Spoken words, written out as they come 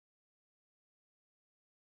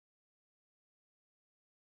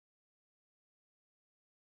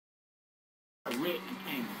red and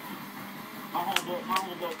came. My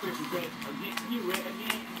homeboy Christian Drake again. He red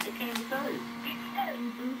again. It came to third.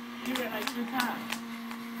 He red like 3 times.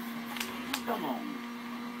 Come on.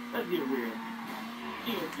 Let's get real.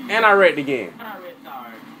 And I read again. And I read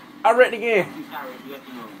sorry. I read again. Sorry, let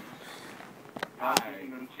you know. Alright.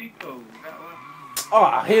 Chico. Oh,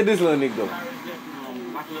 I hear this little nigga go.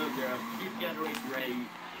 My little girl. She's got a race grade.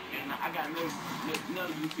 And I got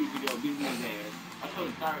another YouTube video beating his ass. I told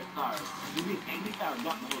him sorry. He started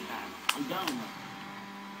ducking the whole time. I'm done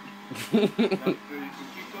with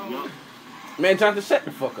him. Man, Jonathan, shut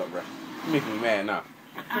the fuck up, bro. You making me mad now.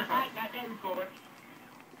 I got that recorder.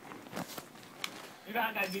 You know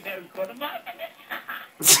I gotta get that recorder.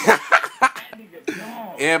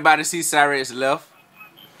 Everybody see Cyrus left.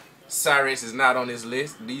 Cyrus is not on this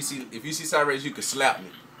list. Do you see? If you see Cyrus, you can slap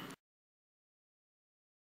me.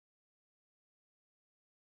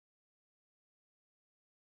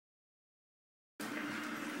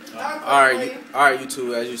 Alright, you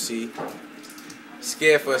two, as you see,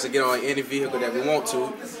 scared for us to get on any vehicle that we want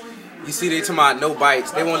to. You see, they talking about no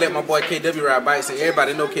bikes. They won't let my boy KW ride bikes, and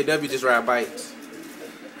everybody know KW just ride bikes.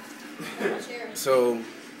 So,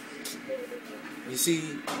 you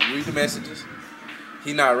see, read the messages.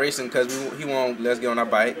 He not racing because he won't let us get on our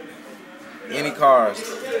bike. Any cars.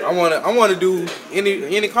 I wanna do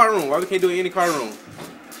any car room. Why we can't do any car room?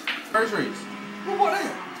 First race. What about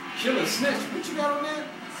that? Killer snitch. What you got on there?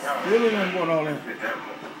 Really ain't going on there.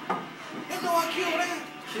 They know I killed that.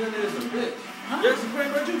 Killing is a bitch. Huh? Yes, you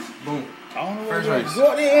playing juice? Boom. I don't know First race. Go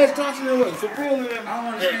out there and ask Thompson and what? Sophia and them. I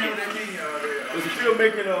don't understand what that means out there. Was Sophia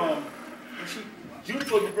making, she was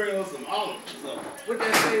supposed to bring us some olives or something. What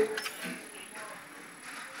that say?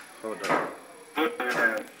 Hold on.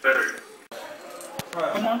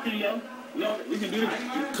 Come on, CEO. We can do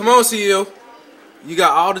this. Come on, CEO. You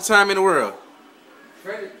got all the time in the world.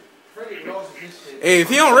 Freddie lost his shit. Hey, if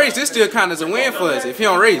he don't race, this still count as a win for us. If he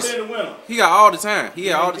don't race, he got all the time. He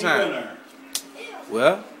got all the time.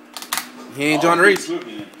 Well, he ain't joined the race.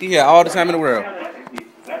 He got all the time in the world.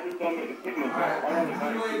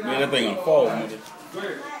 Man, that thing gonna fall, nigga.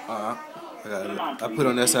 I put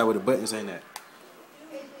on that side where the buttons ain't at.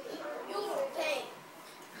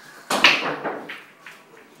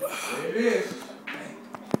 There it is.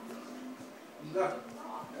 You got it.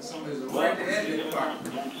 That's somebody's right there.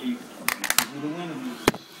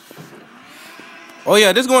 Oh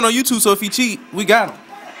yeah, this going on YouTube, so if he cheat, we got him. I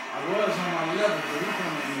was on my level, but he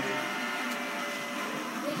coming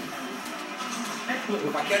in.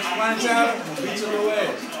 If I catch a blind child, I'm gonna beat your little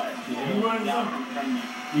ass. You run,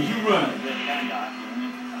 you run.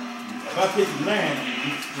 If I catch you land,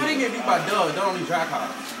 How they get beat by Doug? Don't only drive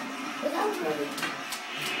cars.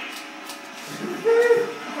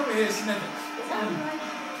 Come here, sniffing.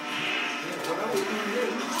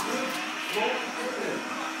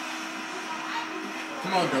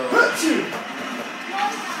 Come on, Doug.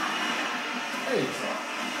 Hey,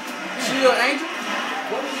 Chill, Angel.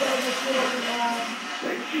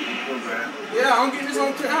 Yeah, I'm getting this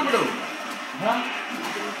on camera though. huh?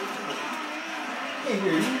 Can't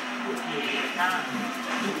hear you.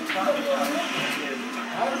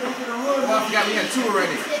 Oh, I forgot we had 2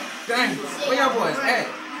 already. Dang, where y'all boys at?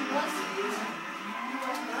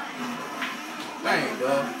 Dang,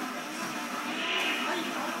 dog.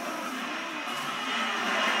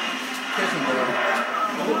 Catch him, dog.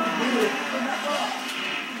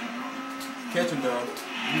 Catch him, dog.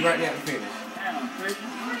 You right there at the finish.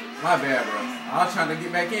 My bad, bro. I was trying to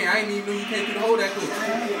get back in. I ain't even know you came through the hole that quick.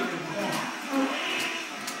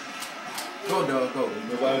 Go, dog, go.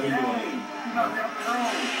 nobody been doing it.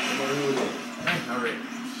 Nobody doing it. Dang, all right.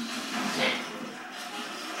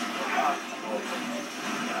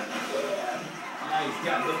 Nice,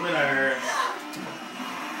 got the winner.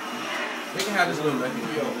 We can have this little lucky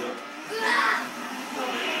video.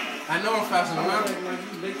 I know I'm faster than mine.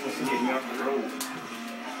 Get me off the road.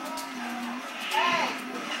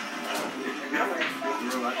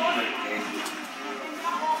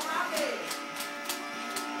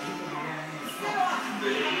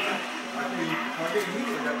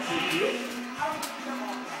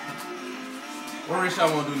 What race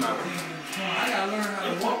y'all want to do now? I gotta learn how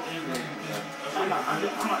to walk.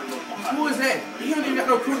 Who is that? He don't even got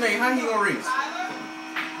no crew name. How he gonna race?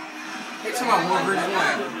 They talking about 1 versus 1.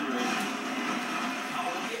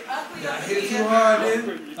 Did I hit it too hard then?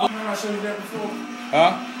 Remember I showed you that before?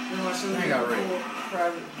 Huh? Remember I showed you I that got before?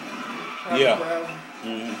 Private Yeah. browsing?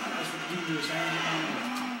 Mm-hmm. That's what you do, same thing.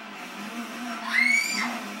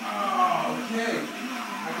 Oh, okay.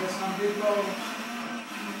 I guess I'm big low.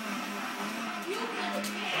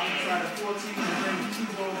 I'm trying to 14 to bring the 2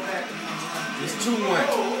 roll back. It's 2-1.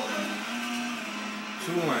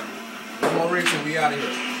 2-1. One more race and we out of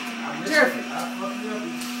here. Jeffrey.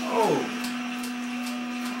 Oh.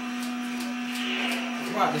 I'm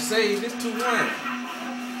about to say this 2-1.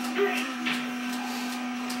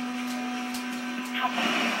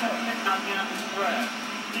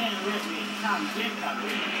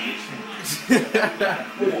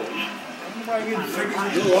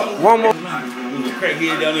 One more.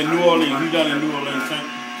 Crackhead down in New Orleans. He down in New Orleans, son.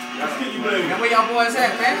 Now where y'all boys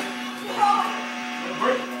at, man?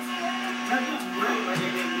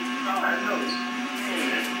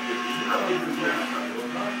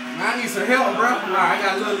 Man, I need some help, bro. Alright, I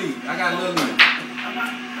got a little lead.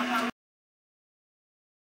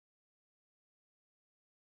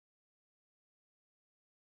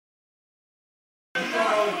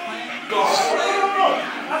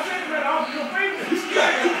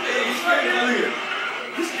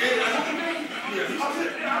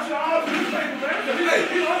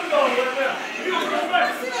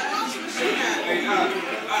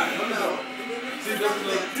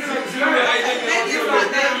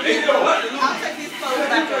 I'll take these clothes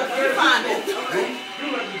back up. You find it.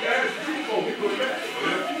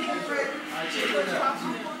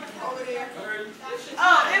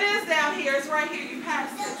 Oh, it is down here. It's right here. You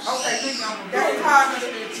passed it. Okay, that's hard. And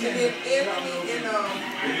then empty and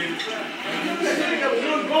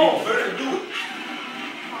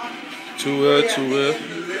Two wheel.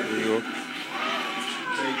 There you go.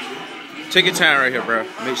 Take your time right here, bro.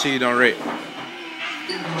 Make sure you don't wreck.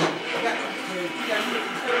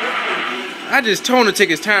 I just told him to take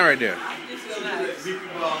his time right there.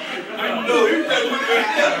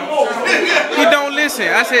 He don't listen.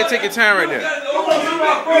 I said take your time right there.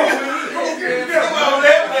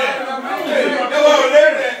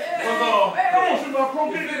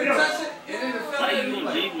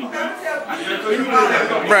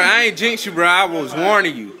 Bro, I ain't jinx you, bro. I was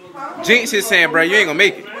warning you. Jinx is saying, bro, you ain't gonna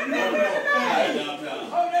make it.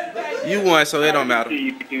 You won, so it don't matter.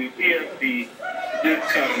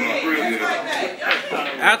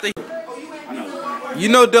 After you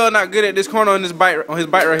know Doug not good at this corner on his bike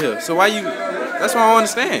right here. So why you? That's why I don't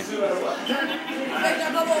understand.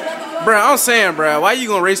 Bro, I'm saying, bro, why you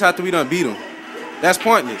gonna race after we done beat him? That's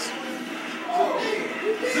pointless.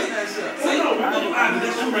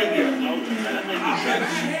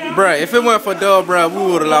 Bro, if it weren't for Doug, bro, we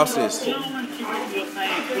would have lost this.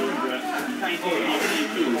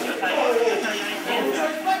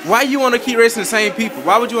 Why you want to keep racing the same people?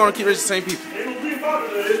 Why would you want to keep racing the same people?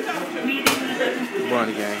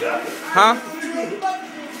 Barney gang. Huh?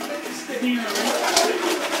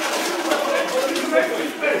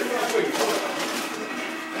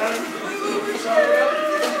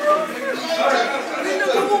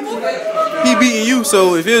 He beating you,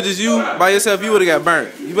 so if it was just you by yourself, you would have got burnt.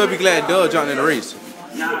 You better be glad Doug jumped in the race.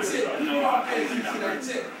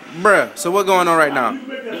 Bruh, so what going on right now?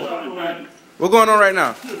 What going on right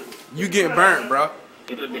now? You getting burnt, bro.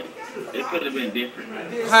 It could have been different.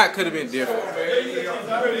 How it could have been different?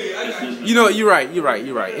 You know, you're right.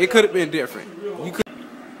 It could have been different. You could.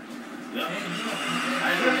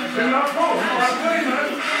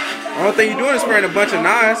 The only thing you doing is spraying a bunch of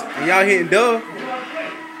knives and y'all hitting Doug.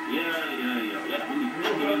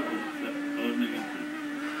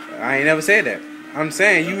 I ain't never said that. I'm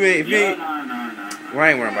saying you ain't. If you ain't, well, I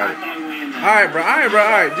ain't worrying about it. All right, bro.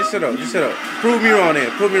 Just shut up. Prove me wrong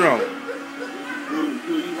then. Prove me wrong.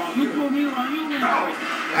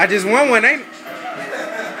 I just won one, ain't it?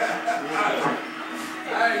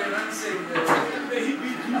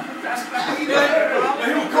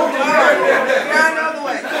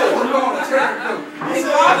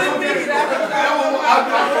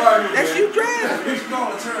 That's you driving.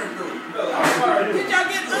 Did y'all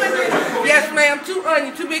get onions? Yes, ma'am. 2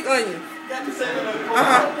 onions, 2 big onions.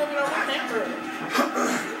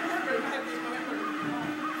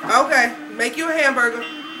 Okay, make you a hamburger.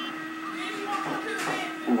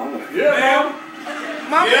 Yeah, ma'am.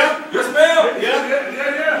 Mama? Yeah. Yes, ma'am.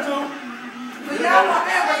 Yeah. So y'all want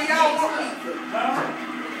hamburger, y'all want pizza.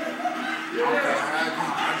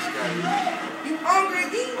 You hungry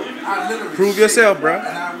again? Prove yourself, bro.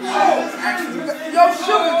 Your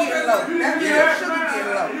sugar getting low. That's your sugar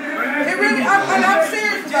getting low. It really, I'm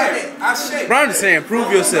serious about that. Bro, I'm just saying,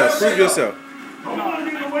 prove yourself. Prove yourself.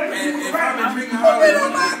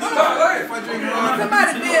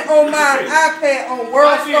 Somebody been on my iPad on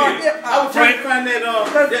World Star Hip Hop. I was trying to find that.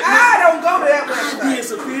 Because I don't go to that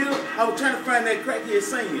website. I was trying to find that crackhead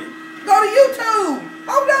singing. Go to YouTube.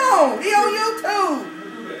 Hold on. He on YouTube.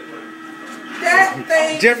 That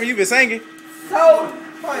thing. Jeffrey, you been singing? So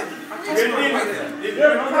funny.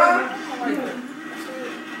 Huh?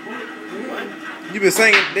 You been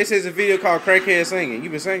singing? This is a video called Crackhead Singing. You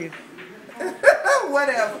been singing?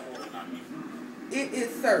 Whatever. It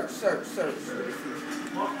is search.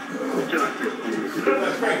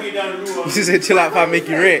 You said chill out if I make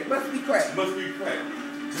you red. Must be crack. Must be crack.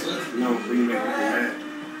 No, so you make me mad.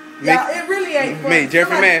 Yeah, it really ain't funny. Make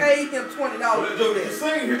Jeffrey Somebody mad. paid him $20 to do this.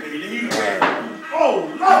 Oh,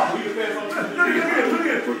 no.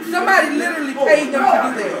 Somebody literally paid them to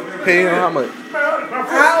do that. Pay him how much?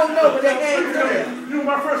 I don't know, but they gave it to them. You know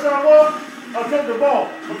my first time was? I took the ball.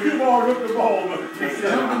 A few balls took the ball. Jump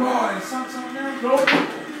the ball and something now? No.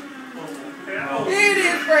 It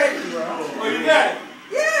is crazy, bro. Oh, you got it?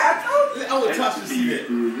 Yeah, I told you. I want Tasha to see that.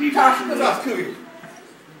 Tasha, come Tasha, on. come here.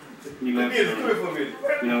 You Come here, come here for a minute.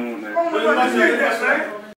 don't want that. Oh, my God,